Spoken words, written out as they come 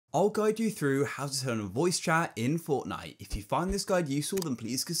I'll guide you through how to turn on voice chat in Fortnite. If you find this guide useful, then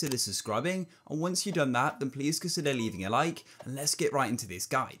please consider subscribing, and once you've done that, then please consider leaving a like, and let's get right into this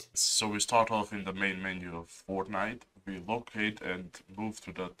guide. So we start off in the main menu of Fortnite. We locate and move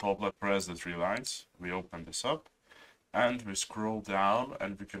to the top left, press the three lines. We open this up and we scroll down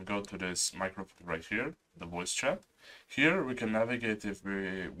and we can go to this microphone right here, the voice chat. Here we can navigate if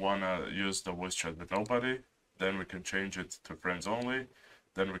we want to use the voice chat with nobody. Then we can change it to friends only.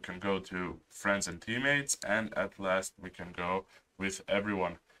 Then we can go to friends and teammates, and at last we can go with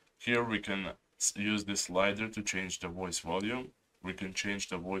everyone. Here we can use this slider to change the voice volume. We can change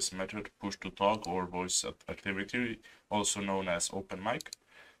the voice method, push to talk or voice activity, also known as open mic.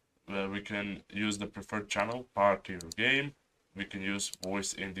 We can use the preferred channel, party or game. We can use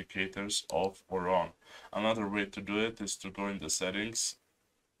voice indicators off or on. Another way to do it is to go in the settings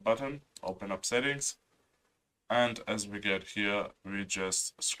button, open up settings. And as we get here, we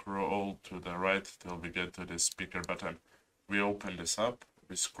just scroll to the right till we get to this speaker button. We open this up,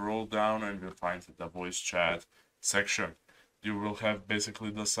 we scroll down and we'll find the voice chat section. You will have basically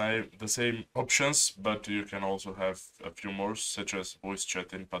the same options, but you can also have a few more, such as voice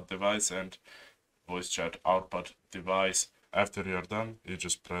chat input device and voice chat output device. After you're done, you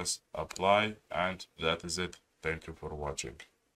just press apply, and that is it. Thank you for watching.